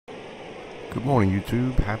Good morning,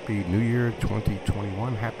 YouTube. Happy New Year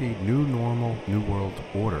 2021. Happy New Normal, New World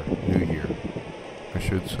Order, New Year, I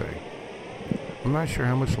should say. I'm not sure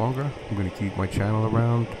how much longer I'm going to keep my channel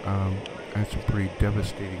around. I had some pretty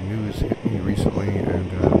devastating news hit me recently,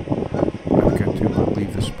 and I've got to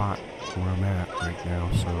leave the spot where I'm at right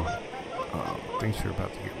now, so things are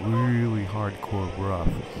about to get really hardcore rough,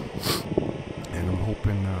 and I'm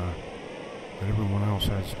hoping that everyone else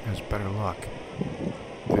has better luck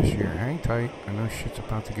this year. Hang tight. I know shit's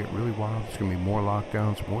about to get really wild. There's going to be more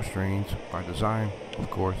lockdowns, more strains, by design, of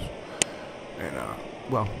course. And,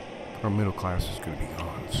 well, our middle class is going to be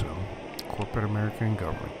gone, so corporate America and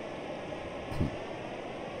government.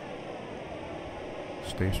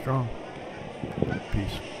 Stay strong.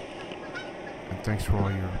 Peace. And thanks for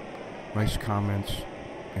all your nice comments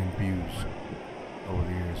and views over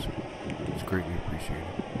the years. It's greatly appreciated.